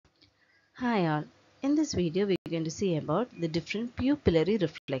Hi all, in this video we're going to see about the different pupillary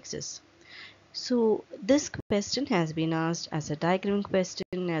reflexes. So this question has been asked as a diagram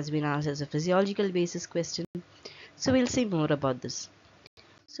question, has been asked as a physiological basis question. So we'll see more about this.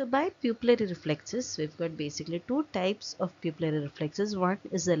 So by pupillary reflexes, we've got basically two types of pupillary reflexes. One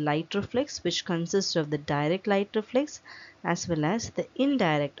is the light reflex, which consists of the direct light reflex as well as the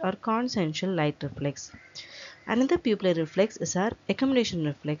indirect or consensual light reflex. Another pupillary reflex is our accommodation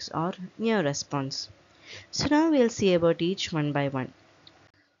reflex or near response. So now we'll see about each one by one.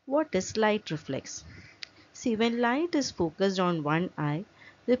 What is light reflex? See, when light is focused on one eye,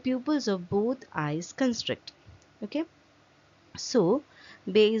 the pupils of both eyes constrict. Okay, so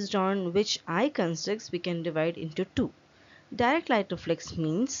based on which eye constricts, we can divide into two. Direct light reflex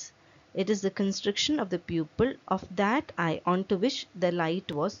means it is the constriction of the pupil of that eye onto which the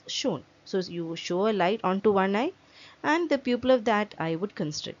light was shown. So you show a light onto one eye and the pupil of that eye would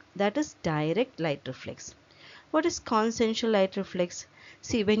constrict. That is direct light reflex. What is consensual light reflex?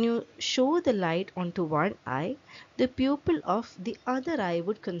 See, when you show the light onto one eye, the pupil of the other eye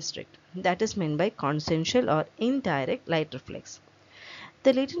would constrict. That is meant by consensual or indirect light reflex.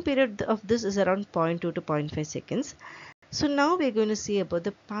 The latent period of this is around 0.2 to 0.5 seconds. So now we're going to see about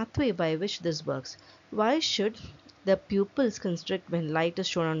the pathway by which this works. Why should the pupils constrict when light is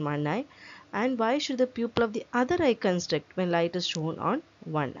shown on one eye, and why should the pupil of the other eye constrict when light is shown on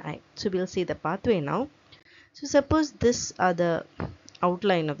one eye? So we'll see the pathway now. So suppose this are the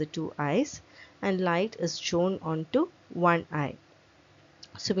outline of the two eyes and light is shown onto one eye.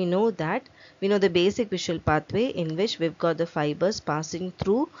 So we know the basic visual pathway in which we've got the fibers passing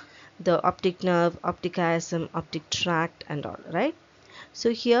through the optic nerve, optic chiasm, optic tract and all, right?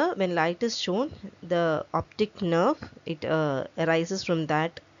 So here when light is shown, the optic nerve, it arises from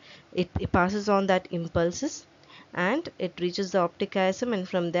that, it passes on that impulses and it reaches the optic chiasm, and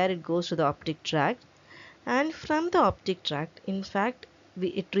from there it goes to the optic tract, and from the optic tract, in fact,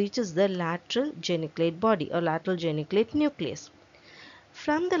 it reaches the lateral geniculate body or lateral geniculate nucleus.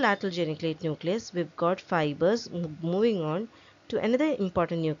 From the lateral geniculate nucleus, we've got fibers moving on to another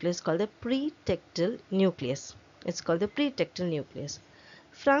important nucleus called the pretectal nucleus. It's called the pretectal nucleus.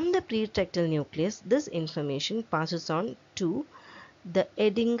 From the pretectal nucleus, this information passes on to the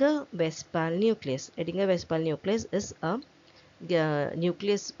Edinger-Westphal nucleus. Edinger-Westphal nucleus is a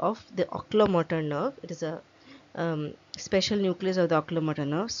nucleus of the oculomotor nerve. It is a special nucleus of the oculomotor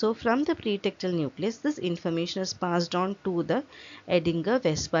nerve. So from the pretectal nucleus, this information is passed on to the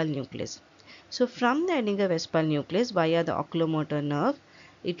Edinger-Westphal nucleus. So from the Edinger-Westphal nucleus via the oculomotor nerve,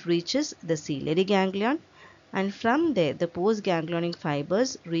 it reaches the ciliary ganglion, and from there the postganglionic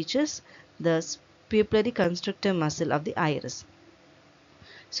fibers reaches the pupillary constrictor muscle of the iris.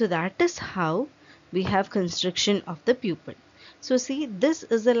 So that is how we have constriction of the pupil. So see, this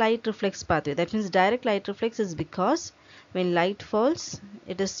is the light reflex pathway. That means direct light reflex is because when light falls,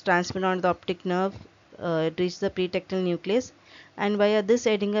 it is transmitted on the optic nerve, it reaches the pretectal nucleus, and via this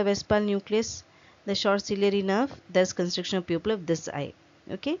Edinger-Westphal nucleus, the short ciliary nerve, there is constriction of pupil of this eye.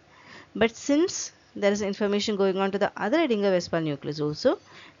 Okay, but since there is information going on to the other Edinger-Westphal nucleus also,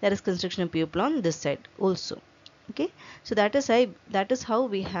 there is constriction of pupil on this side also. Okay, so that is how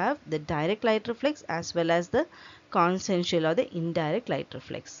we have the direct light reflex as well as the consensual or the indirect light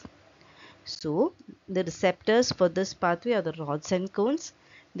reflex. So the receptors for this pathway are the rods and cones.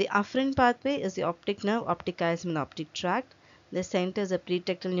 The afferent pathway is the optic nerve, optic chiasm and optic tract. The center is the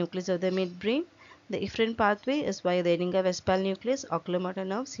pretectal nucleus of the midbrain. The efferent pathway is via the Edinger-Westphal nucleus, oculomotor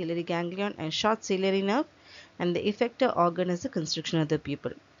nerve, ciliary ganglion and short ciliary nerve, and the effector organ is the constriction of the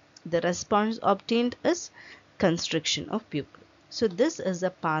pupil. The response obtained is constriction of pupil. So this is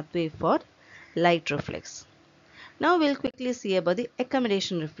the pathway for light reflex. Now we'll quickly see about the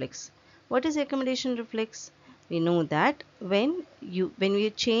accommodation reflex. What is accommodation reflex? We know that when we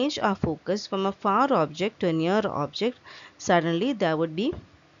change our focus from a far object to a near object, suddenly there would be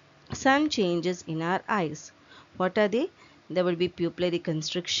some changes in our eyes. What are they? There would be pupillary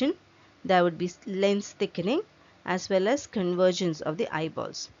constriction, there would be lens thickening, as well as convergence of the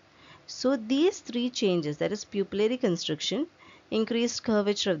eyeballs. So these three changes, that is pupillary constriction, increased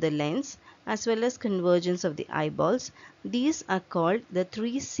curvature of the lens, as well as convergence of the eyeballs, these are called the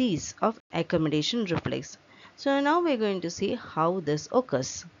 3 C's of accommodation reflex. So now we are going to see how this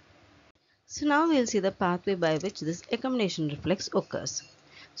occurs. So now we will see the pathway by which this accommodation reflex occurs.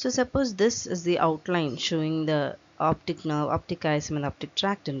 So suppose this is the outline showing the optic nerve, optic chiasm and optic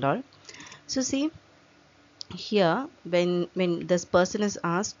tract and all. So see, here when this person is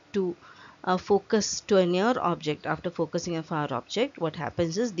asked to focus to a near object after focusing a far object, what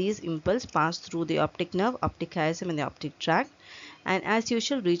happens is these impulses pass through the optic nerve, optic chiasm and the optic tract, and as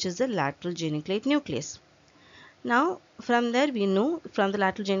usual reaches the lateral geniculate nucleus. Now from there we know from the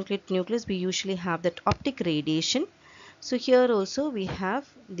lateral geniculate nucleus we usually have that optic radiation. So here also we have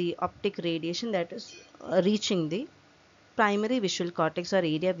the optic radiation that is reaching the primary visual cortex or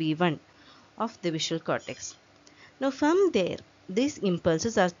area V1 of the visual cortex. Now from there these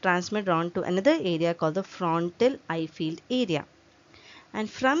impulses are transmitted on to another area called the frontal eye field area, and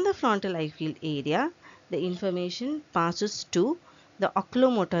from the frontal eye field area the information passes to the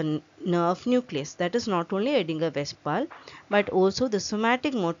oculomotor nerve nucleus, that is not only Edinger-Westphal but also the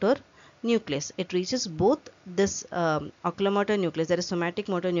somatic motor nucleus. It reaches both this oculomotor nucleus, that is somatic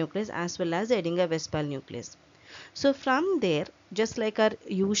motor nucleus, as well as the Edinger-Westphal nucleus. So from there, just like our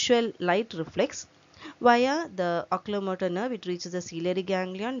usual light reflex, via the oculomotor nerve it reaches the ciliary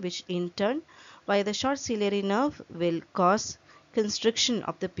ganglion, which in turn via the short ciliary nerve will cause constriction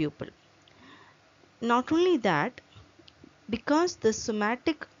of the pupil. Not only that, because the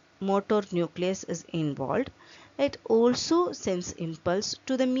somatic motor nucleus is involved, it also sends impulse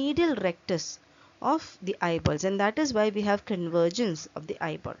to the medial rectus of the eyeballs, and that is why we have convergence of the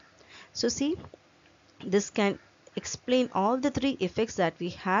eyeball. So see, this can explain all the three effects that we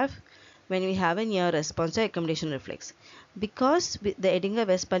have when we have a near response or accommodation reflex. Because the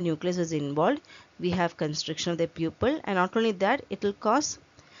Edinger-Westphal nucleus is involved, we have constriction of the pupil, and not only that, it will cause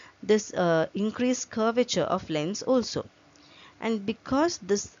this increased curvature of lens also. And because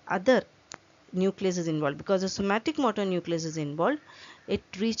this other nucleus is involved, because the somatic motor nucleus is involved, it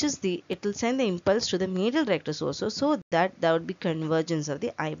will send the impulse to the medial rectus also, so that there would be convergence of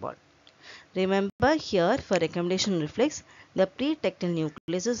the eyeball. Remember here for accommodation reflex, the pretectal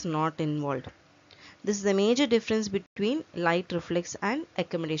nucleus is not involved. This is the major difference between light reflex and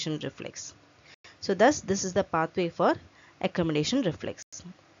accommodation reflex. So thus this is the pathway for accommodation reflex.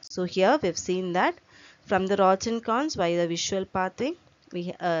 So here we have seen that from the rods and cones via the visual pathway,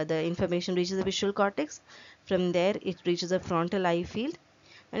 the information reaches the visual cortex. From there it reaches the frontal eye field,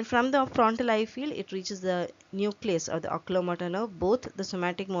 and from the frontal eye field it reaches the nucleus or the oculomotor nerve, both the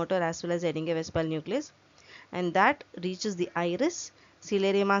somatic motor as well as Edinger-Westphal nucleus, and that reaches the iris,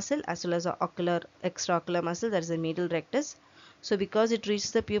 ciliary muscle as well as the extraocular muscle, that is the medial rectus. So because it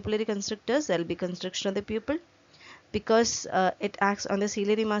reaches the pupillary constrictors, there will be constriction of the pupil. Because it acts on the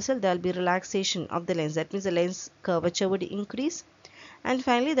ciliary muscle, there will be relaxation of the lens, that means the lens curvature would increase, and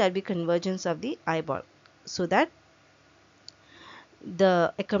finally there will be convergence of the eyeball, so that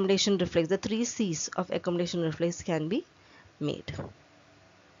the accommodation reflex, the 3 C's of accommodation reflex can be made.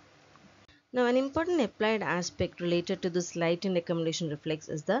 Now an important applied aspect related to this light and accommodation reflex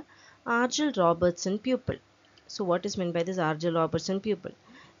is the Argyll-Robertson pupil. So what is meant by this Argyll-Robertson pupil?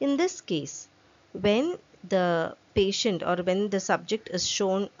 In this case, when the patient or when the subject is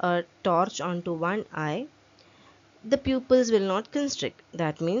shown a torch onto one eye, the pupils will not constrict.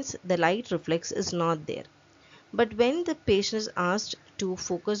 That means the light reflex is not there. But when the patient is asked to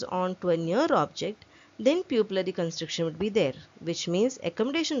focus on to a near object, then pupillary constriction would be there, which means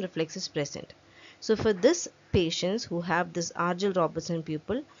accommodation reflex is present. So for this patients who have this Argyll-Robertson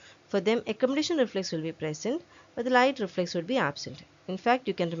pupil, for them accommodation reflex will be present, but the light reflex would be absent. In fact,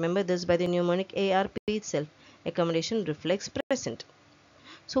 you can remember this by the mnemonic ARP itself, accommodation reflex present.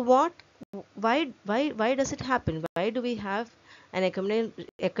 So why does it happen? Why do we have an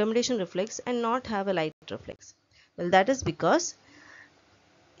accommodation reflex and not have a light reflex? Well, that is because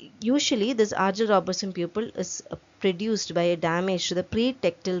usually this Argyll-Robertson pupil is produced by a damage to the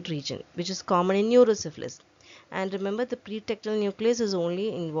pretectal region, which is common in neurosyphilis. And remember, the pretectal nucleus is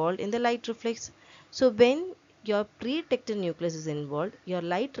only involved in the light reflex. So when your pretectal nucleus is involved, your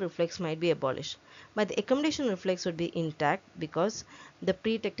light reflex might be abolished, but the accommodation reflex would be intact because the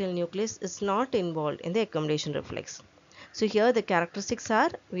pretectal nucleus is not involved in the accommodation reflex. So here the characteristics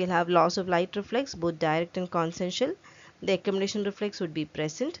are, we will have loss of light reflex, both direct and consensual. The accommodation reflex would be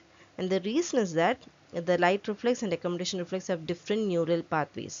present, and the reason is that the light reflex and accommodation reflex have different neural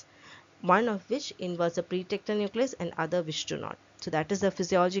pathways, one of which involves the pretectal nucleus and other which do not. So that is the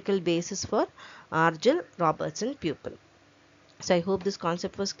physiological basis for Argyll-Robertson pupil. So I hope this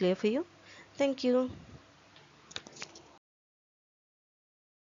concept was clear for you. Thank you.